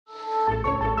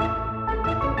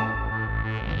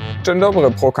Dzień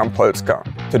dobry, PROCAM Polska.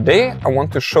 Today I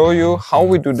want to show you how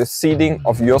we do the seeding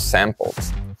of your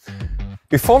samples.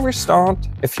 Before we start,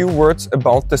 a few words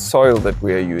about the soil that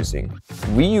we are using.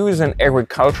 We use an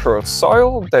agricultural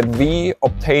soil that we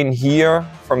obtain here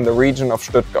from the region of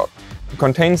Stuttgart. It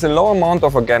contains a low amount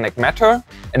of organic matter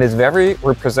and is very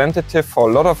representative for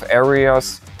a lot of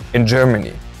areas in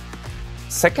Germany.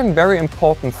 Second very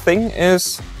important thing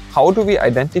is, how do we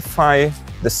identify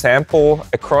the sample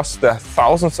across the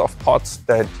thousands of pots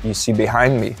that you see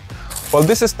behind me? Well,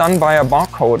 this is done via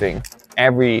barcoding.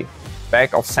 Every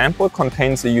bag of sample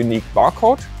contains a unique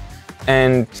barcode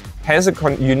and has a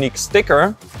unique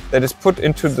sticker that is put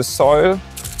into the soil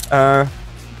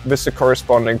with the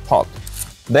corresponding pot.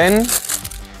 Then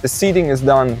the seeding is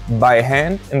done by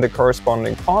hand in the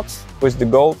corresponding pots with the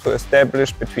goal to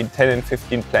establish between 10 and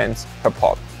 15 plants per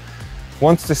pot.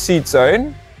 Once the seeds are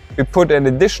in, we put an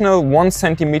additional 1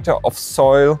 centimeter of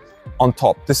soil on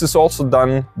top. This is also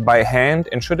done by hand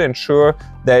and should ensure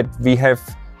that we have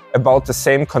about the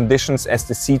same conditions as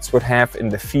the seeds would have in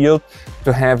the field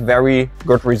to have very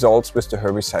good results with the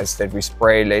herbicides that we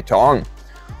spray later on.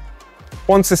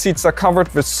 Once the seeds are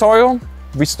covered with soil,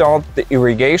 we start the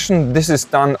irrigation. This is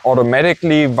done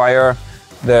automatically via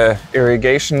the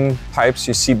irrigation pipes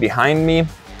you see behind me.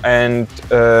 And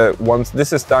once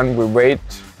this is done, we wait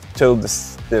till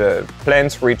the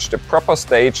plants reach the proper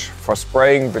stage for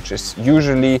spraying, which is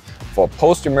usually for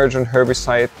post-emergent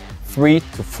herbicide 3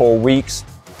 to 4 weeks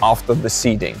after the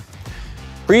seeding.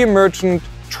 Pre-emergent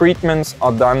treatments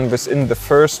are done within the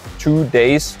first 2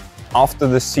 days after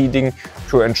the seeding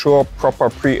to ensure proper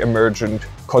pre-emergent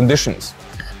conditions.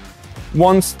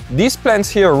 Once these plants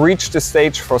here reach the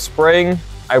stage for spraying,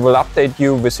 I will update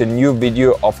you with a new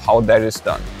video of how that is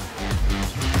done.